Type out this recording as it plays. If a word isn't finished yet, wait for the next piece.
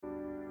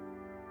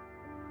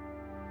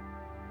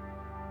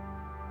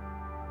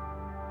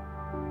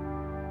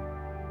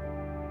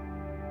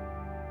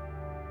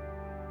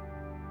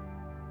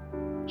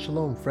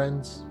Shalom,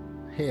 friends.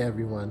 Hey,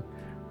 everyone.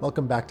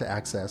 Welcome back to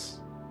Access.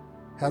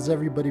 How's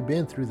everybody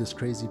been through this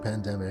crazy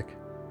pandemic?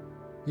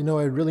 I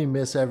really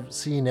miss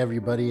seeing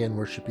everybody and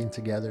worshiping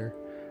together.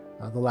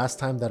 The last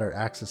time that our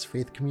Access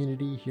faith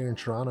community here in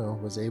Toronto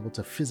was able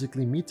to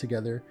physically meet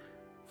together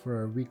for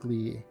our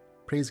weekly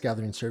praise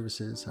gathering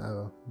services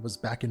was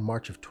back in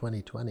March of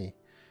 2020.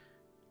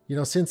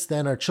 Since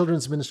then, our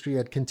children's ministry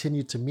had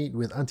continued to meet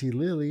with Auntie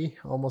Lily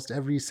almost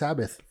every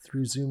Sabbath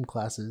through Zoom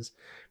classes,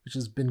 which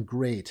has been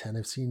great. And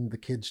I've seen the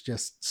kids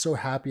just so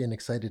happy and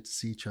excited to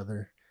see each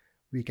other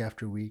week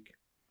after week.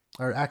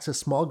 Our Access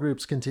small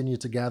groups continue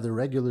to gather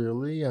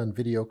regularly on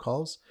video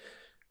calls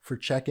for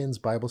check-ins,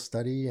 Bible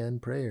study, and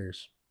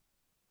prayers.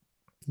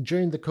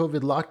 During the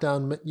COVID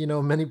lockdown,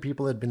 many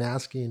people had been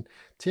asking,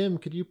 Tim,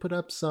 could you put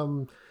up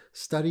some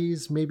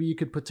studies? Maybe you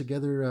could put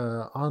together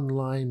an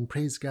online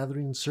praise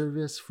gathering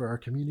service for our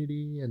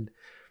community. And,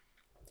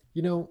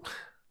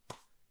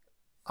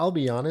 I'll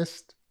be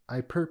honest,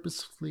 I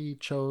purposefully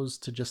chose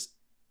to just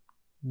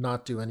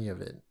not do any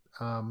of it.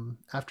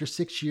 After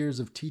 6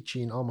 years of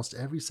teaching almost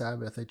every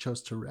Sabbath, I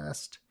chose to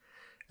rest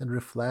and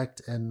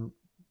reflect and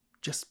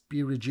just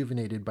be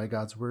rejuvenated by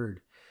God's word.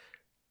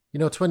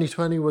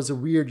 2020 was a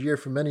weird year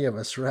for many of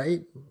us,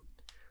 right?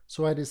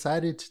 So I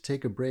decided to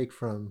take a break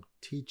from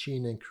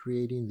teaching and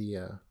creating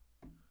the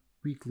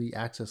weekly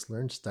Access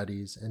Learn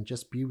studies and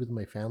just be with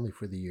my family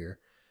for the year.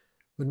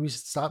 When we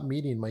stopped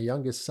meeting, my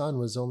youngest son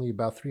was only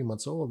about 3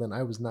 months old and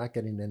I was not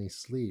getting any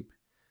sleep.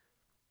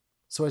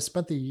 So I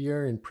spent the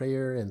year in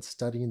prayer and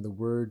studying the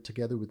word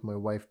together with my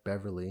wife,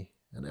 Beverly.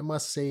 And I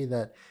must say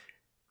that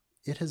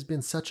it has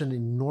been such an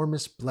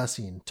enormous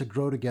blessing to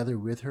grow together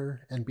with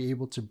her and be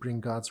able to bring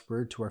God's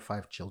word to our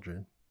 5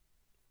 children.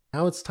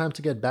 Now it's time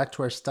to get back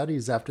to our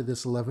studies after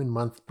this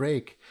 11-month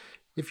break.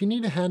 If you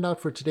need a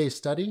handout for today's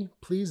study,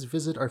 please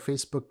visit our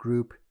Facebook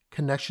group,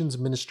 Connections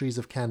Ministries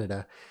of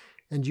Canada,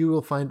 and you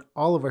will find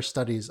all of our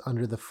studies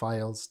under the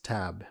Files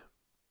tab.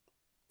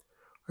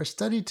 Our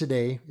study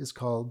today is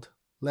called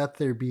Let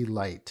There Be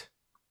Light.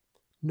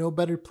 No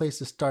better place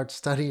to start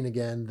studying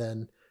again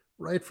than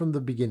right from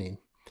the beginning.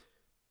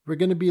 We're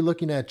going to be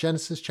looking at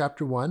Genesis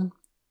chapter 1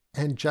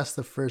 and just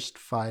the first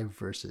 5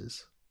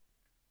 verses.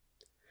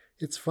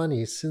 It's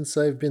funny, since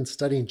I've been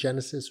studying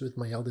Genesis with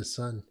my eldest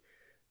son,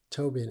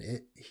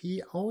 Tobin,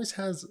 he always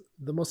has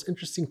the most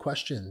interesting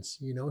questions.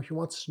 He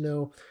wants to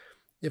know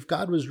if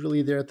God was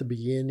really there at the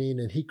beginning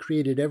and he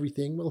created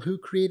everything, well, who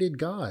created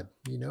God?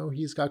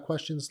 He's got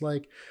questions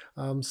like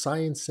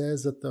science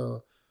says that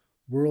the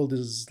world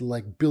is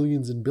like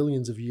billions and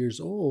billions of years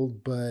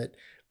old, but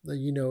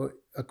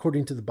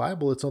according to the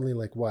Bible, it's only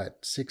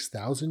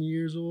 6,000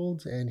 years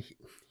old? And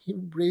he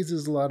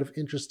raises a lot of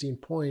interesting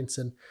points.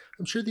 And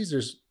I'm sure these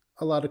are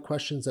a lot of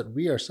questions that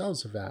we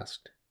ourselves have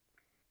asked.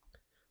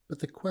 But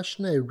the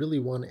question I really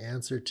want to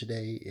answer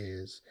today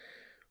is,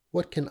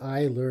 what can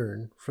I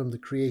learn from the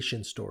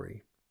creation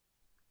story?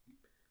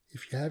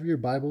 If you have your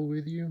Bible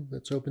with you,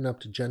 let's open up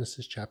to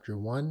Genesis chapter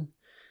 1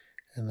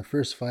 and the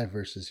first 5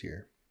 verses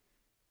here.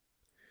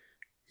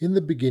 In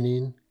the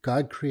beginning,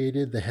 God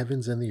created the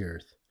heavens and the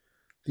earth.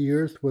 The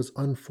earth was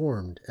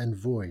unformed and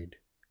void.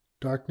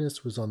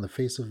 Darkness was on the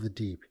face of the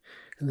deep,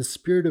 and the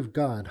Spirit of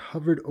God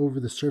hovered over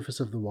the surface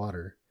of the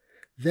water.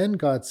 Then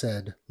God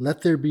said,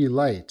 "Let there be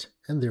light,"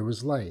 and there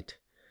was light.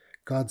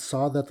 God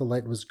saw that the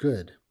light was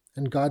good,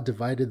 and God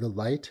divided the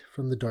light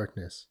from the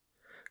darkness.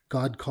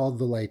 God called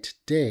the light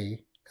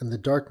day, and the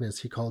darkness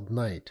he called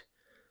night.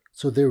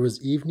 So there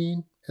was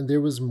evening, and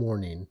there was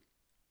morning,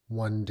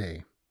 one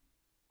day.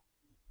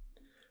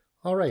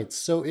 All right,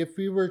 so if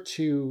we were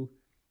to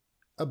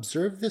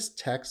observe this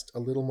text a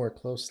little more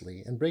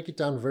closely and break it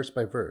down verse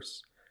by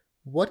verse,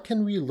 what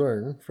can we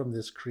learn from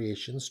this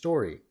creation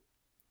story?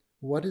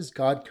 What is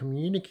God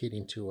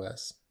communicating to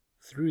us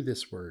through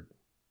this word?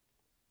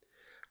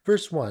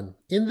 Verse 1,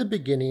 in the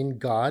beginning,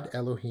 God,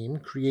 Elohim,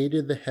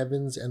 created the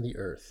heavens and the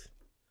earth.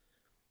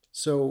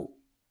 So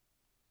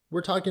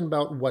we're talking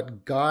about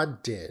what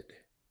God did.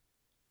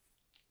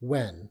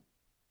 When?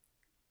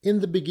 In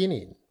the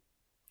beginning.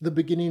 The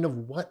beginning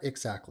of what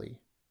exactly?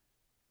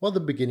 Well, the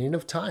beginning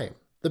of time.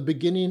 The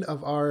beginning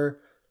of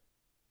our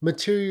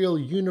material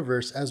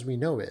universe as we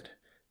know it.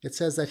 It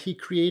says that he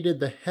created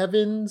the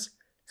heavens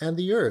and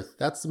the earth.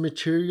 That's the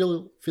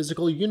material,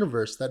 physical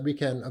universe that we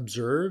can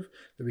observe,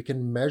 that we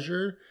can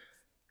measure.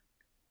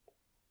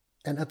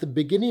 And at the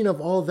beginning of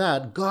all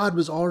that, God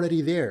was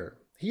already there.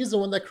 He's the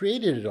one that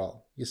created it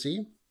all, you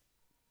see?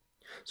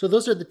 So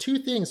those are the 2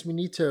 things we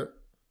need to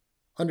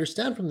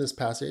understand from this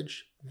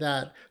passage,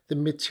 that the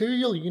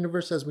material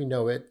universe as we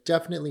know it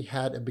definitely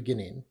had a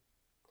beginning.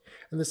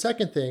 And the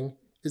second thing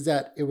is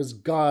that it was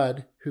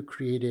God who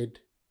created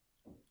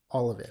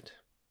all of it.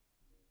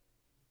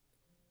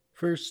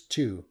 Verse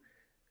 2,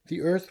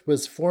 the earth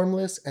was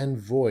formless and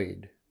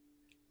void.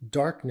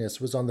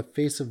 Darkness was on the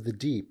face of the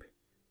deep,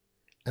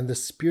 and the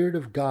Spirit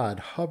of God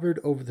hovered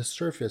over the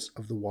surface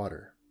of the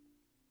water.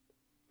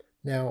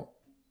 Now,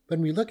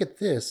 when we look at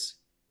this,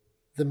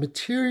 the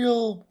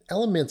material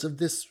elements of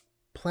this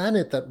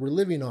planet that we're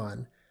living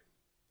on,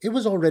 it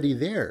was already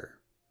there.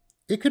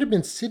 It could have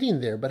been sitting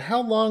there, but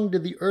how long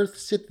did the earth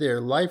sit there,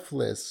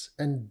 lifeless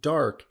and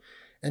dark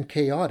and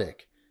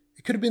chaotic?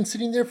 It could have been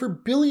sitting there for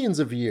billions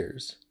of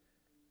years.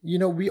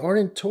 We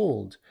aren't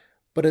told,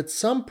 but at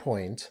some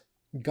point,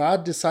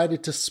 God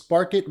decided to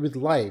spark it with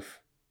life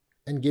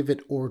and give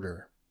it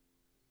order.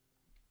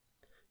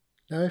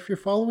 Now, if you're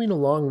following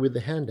along with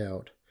the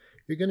handout,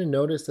 you're going to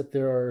notice that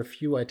there are a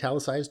few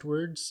italicized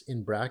words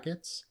in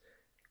brackets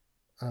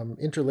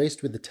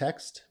interlaced with the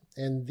text,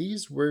 and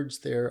these words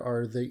there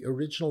are the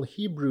original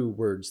Hebrew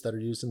words that are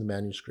used in the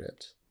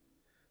manuscript.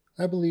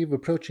 I believe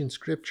approaching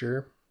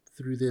Scripture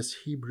through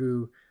this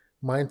Hebrew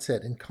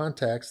mindset and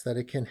context that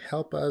it can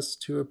help us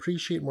to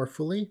appreciate more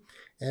fully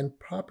and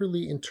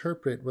properly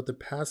interpret what the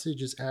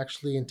passage is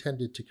actually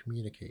intended to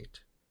communicate.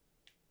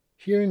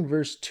 Here in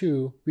verse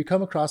 2, we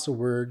come across a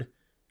word,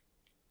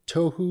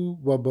 tohu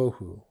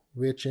wabohu,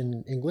 which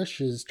in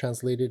English is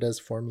translated as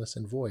formless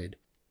and void.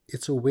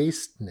 It's a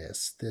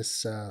wasteness,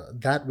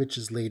 that which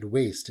is laid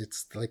waste.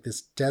 It's like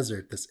this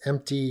desert, this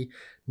empty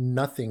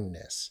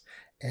nothingness.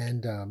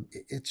 And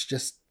it's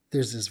just,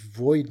 there's this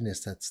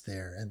voidness that's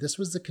there. And this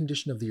was the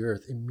condition of the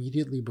earth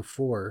immediately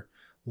before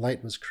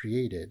light was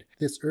created.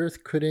 This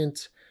earth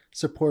couldn't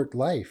support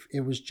life.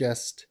 It was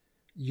just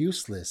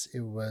useless.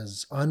 It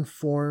was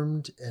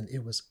unformed and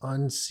it was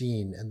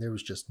unseen. And there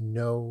was just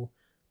no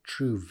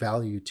true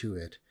value to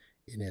it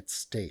in its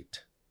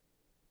state.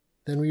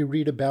 Then we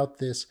read about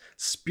this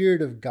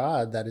Spirit of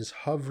God that is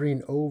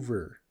hovering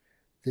over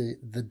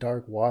the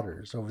dark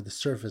waters, over the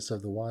surface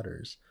of the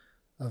waters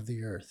of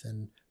the earth.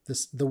 And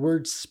the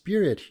word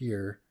spirit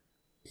here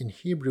in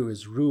Hebrew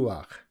is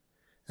ruach.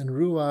 And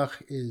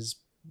ruach is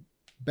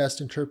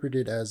best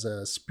interpreted as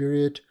a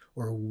spirit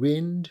or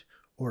wind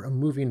or a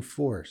moving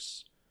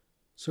force.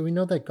 So we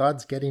know that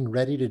God's getting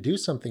ready to do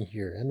something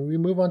here. And we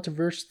move on to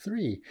verse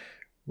 3,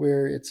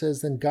 where it says,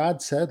 "Then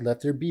God said,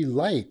 'Let there be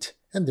light,'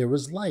 and there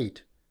was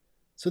light."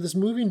 So this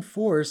moving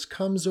force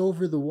comes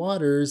over the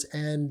waters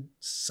and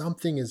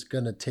something is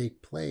going to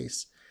take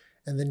place.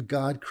 And then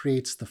God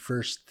creates the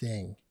first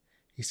thing.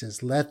 He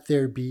says, "Let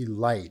there be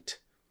light."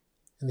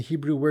 And the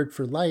Hebrew word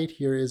for light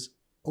here is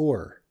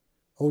or,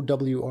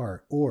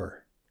 O-W-R,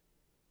 or.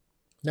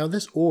 Now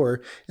this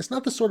or, it's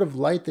not the sort of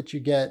light that you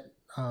get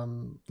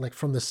like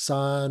from the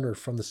sun or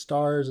from the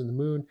stars and the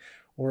moon,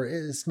 or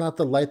it's not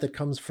the light that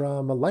comes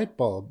from a light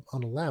bulb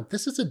on a lamp.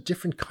 This is a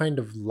different kind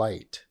of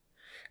light.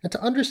 And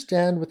to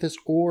understand what this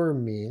or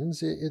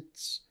means,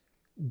 it's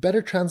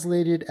better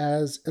translated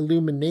as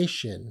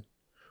illumination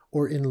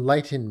or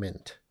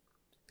enlightenment.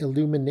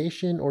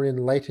 Illumination or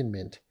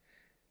enlightenment.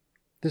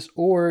 This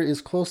or is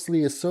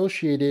closely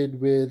associated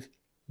with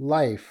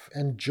life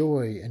and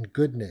joy and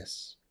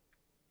goodness.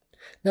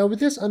 Now, with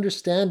this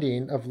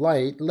understanding of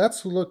light,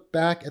 let's look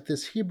back at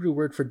this Hebrew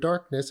word for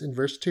darkness in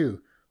verse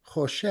 2,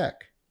 choshek.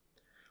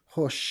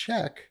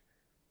 Choshek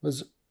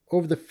was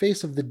over the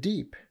face of the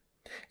deep.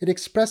 It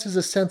expresses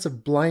a sense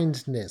of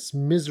blindness,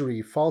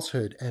 misery,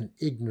 falsehood, and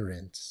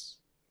ignorance.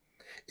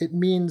 It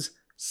means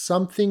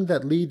something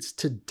that leads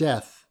to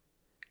death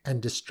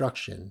and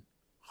destruction,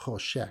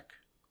 choshek.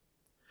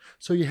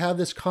 So you have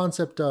this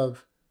concept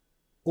of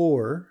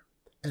or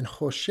and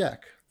choshek,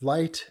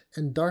 light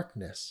and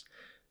darkness.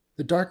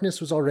 The darkness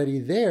was already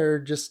there,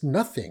 just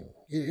nothing.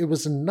 It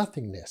was a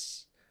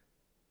nothingness.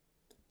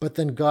 But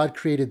then God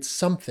created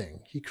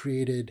something. He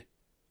created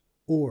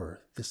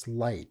or, this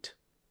light.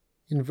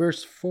 In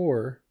verse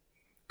 4,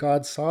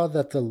 God saw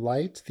that the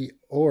light, the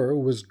or,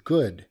 was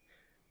good,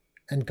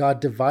 and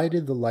God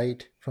divided the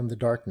light from the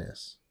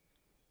darkness.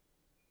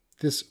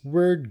 This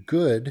word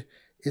good,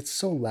 it's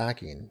so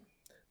lacking.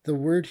 The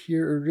word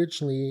here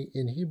originally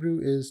in Hebrew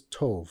is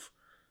tov.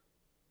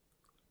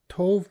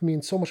 Tov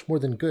means so much more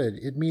than good.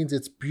 It means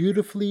it's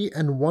beautifully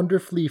and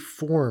wonderfully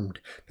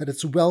formed, that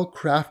it's well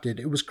crafted,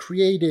 it was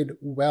created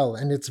well,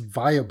 and it's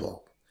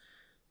viable.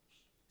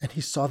 And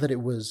he saw that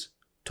it was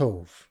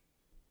tov.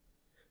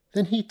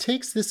 Then he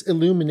takes this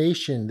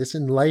illumination, this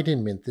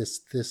enlightenment,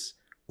 this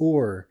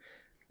or,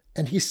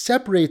 and he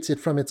separates it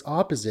from its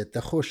opposite,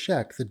 the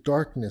choshek, the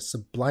darkness, the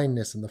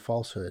blindness, and the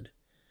falsehood.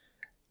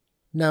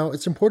 Now,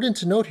 it's important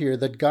to note here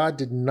that God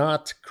did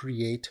not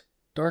create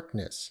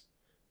darkness.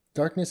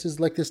 Darkness is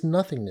like this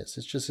nothingness.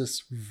 It's just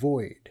this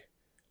void,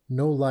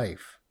 no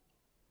life.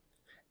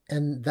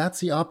 And that's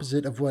the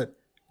opposite of what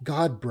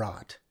God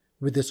brought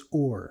with this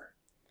or.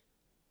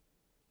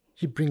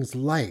 He brings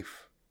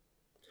life.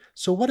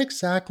 So what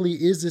exactly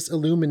is this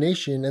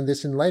illumination and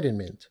this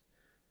enlightenment?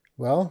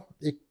 Well,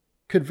 it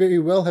could very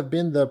well have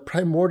been the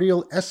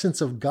primordial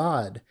essence of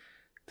God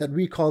that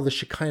we call the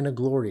Shekinah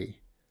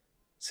glory,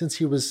 since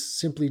he was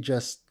simply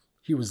just,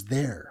 he was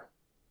there.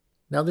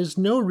 Now, there's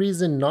no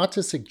reason not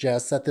to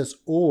suggest that this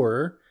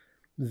or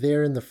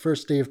there in the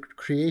first day of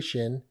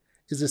creation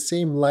is the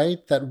same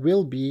light that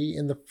will be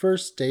in the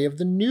first day of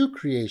the new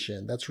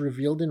creation that's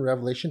revealed in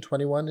Revelation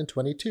 21 and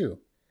 22.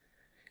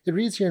 It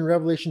reads here in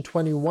Revelation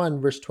 21,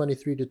 verse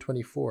 23 to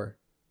 24.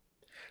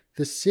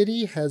 "The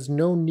city has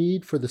no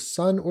need for the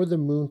sun or the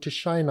moon to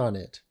shine on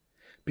it,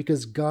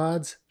 because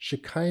God's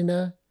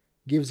Shekinah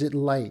gives it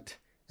light,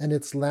 and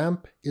its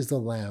lamp is the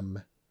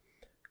Lamb.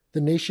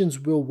 The nations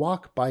will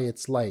walk by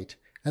its light,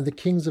 and the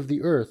kings of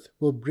the earth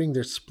will bring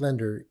their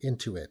splendor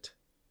into it.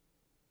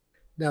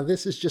 Now,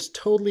 this is just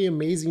totally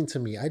amazing to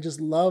me. I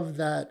just love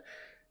that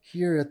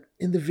here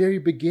in the very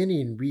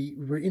beginning, we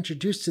were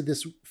introduced to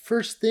this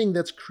first thing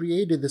that's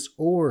created, this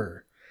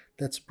ore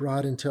that's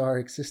brought into our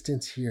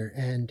existence here.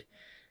 And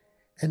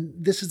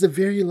this is the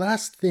very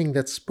last thing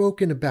that's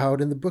spoken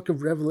about in the book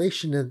of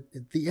Revelation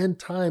at the end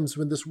times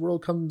when this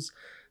world comes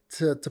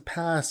to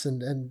pass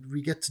and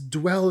we get to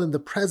dwell in the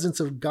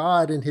presence of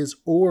God in his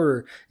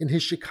ore, in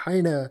his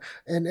Shekinah,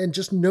 and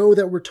just know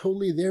that we're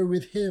totally there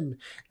with him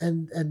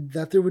and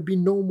that there would be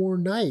no more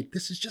night.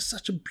 This is just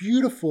such a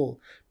beautiful,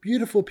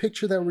 beautiful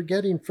picture that we're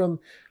getting from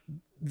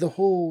the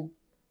whole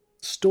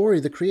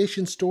story, the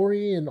creation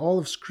story and all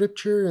of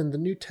Scripture and the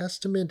New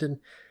Testament, and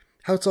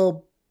how it's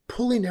all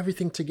pulling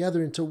everything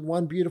together into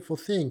one beautiful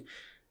thing.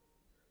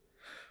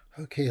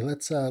 Okay,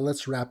 let's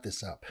wrap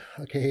this up.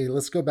 Okay,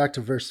 let's go back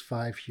to verse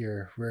 5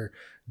 here, where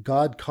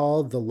God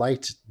called the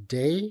light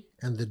day,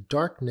 and the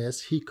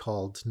darkness he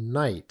called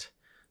night.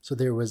 So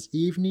there was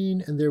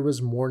evening and there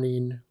was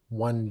morning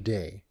one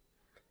day.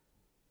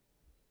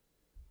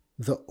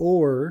 The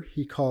Or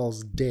he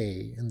calls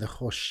day, and the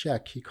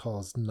Choshek he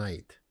calls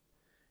night.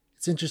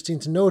 It's interesting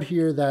to note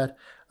here that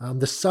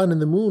the sun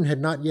and the moon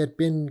had not yet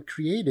been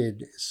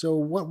created. So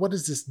what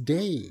is this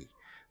day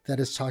that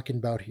is talking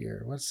about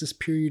here? What's this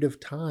period of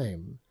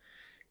time?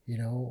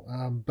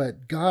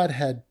 But God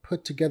had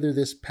put together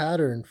this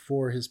pattern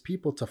for his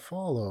people to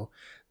follow,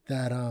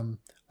 that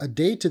a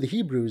day to the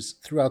Hebrews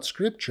throughout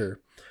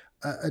Scripture,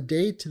 a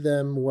day to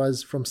them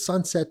was from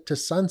sunset to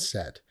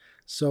sunset.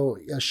 So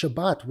a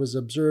Shabbat was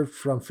observed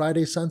from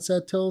Friday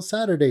sunset till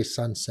Saturday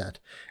sunset.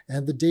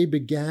 And the day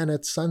began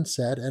at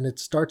sunset, and it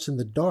starts in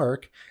the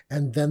dark,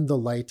 and then the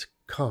light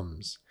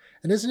comes.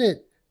 And isn't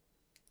it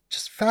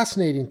just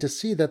fascinating to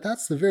see that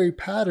that's the very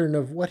pattern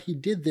of what he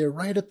did there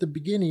right at the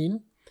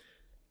beginning?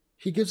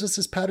 He gives us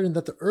this pattern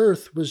that the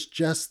earth was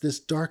just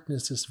this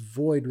darkness, this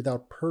void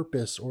without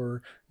purpose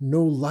or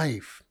no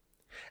life.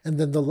 And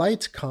then the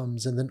light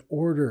comes, and then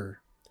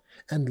order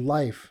and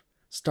life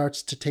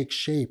starts to take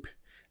shape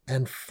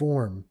and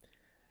form.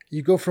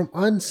 You go from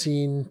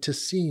unseen to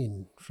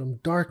seen, from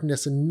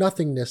darkness and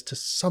nothingness to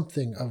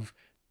something of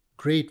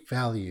great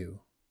value,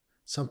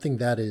 something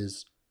that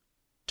is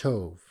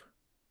tov,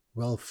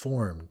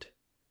 well-formed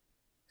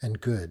and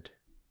good.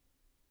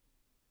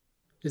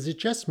 Is it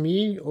just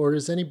me, or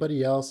is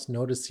anybody else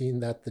noticing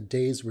that the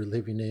days we're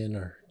living in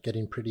are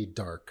getting pretty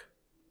dark?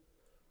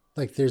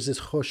 Like there's this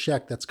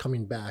choshek that's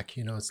coming back,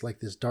 it's like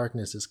this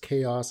darkness, this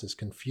chaos, this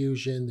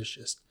confusion. There's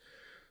just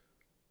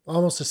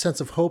almost a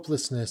sense of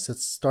hopelessness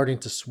that's starting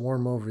to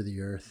swarm over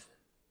the earth.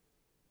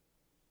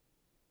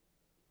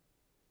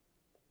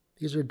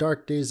 These are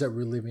dark days that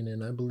we're living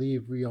in. I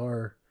believe we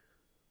are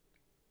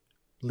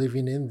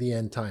living in the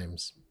end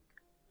times.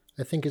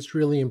 I think it's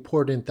really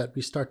important that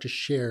we start to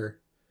share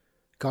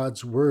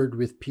God's word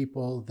with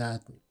people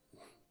that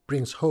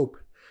brings hope,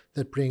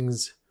 that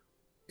brings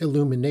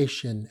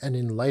illumination and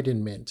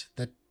enlightenment,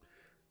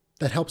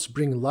 that helps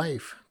bring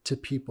life to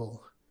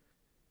people.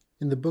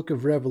 In the book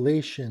of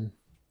Revelation,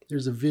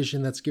 there's a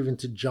vision that's given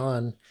to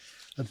John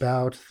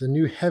about the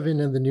new heaven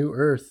and the new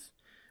earth.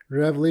 In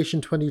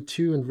Revelation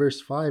 22 and verse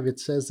 5, it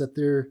says that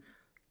their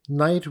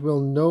night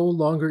will no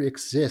longer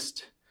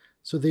exist.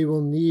 So they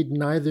will need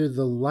neither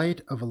the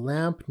light of a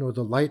lamp nor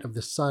the light of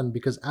the sun,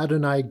 because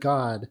Adonai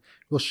God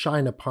will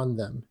shine upon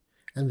them,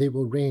 and they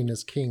will reign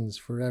as kings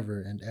forever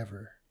and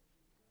ever.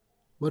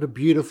 What a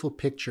beautiful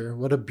picture,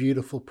 what a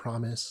beautiful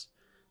promise,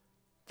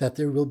 that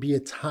there will be a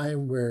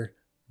time where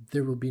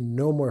there will be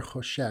no more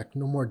choshek,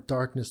 no more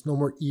darkness, no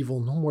more evil,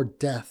 no more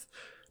death,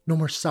 no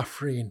more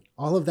suffering.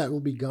 All of that will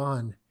be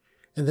gone.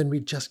 And then we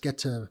just get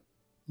to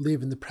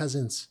live in the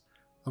presence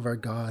of our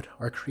God,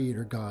 our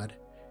Creator God,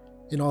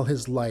 in all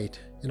his light,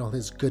 in all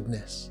his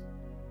goodness.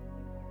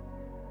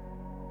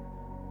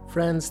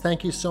 Friends,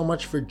 thank you so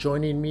much for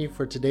joining me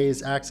for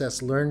today's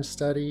Access Learn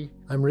study.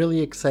 I'm really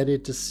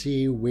excited to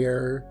see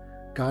where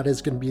God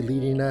is going to be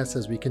leading us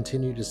as we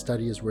continue to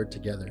study his word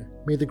together.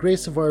 May the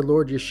grace of our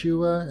Lord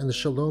Yeshua and the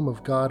shalom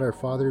of God our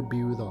Father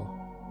be with all.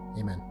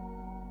 Amen.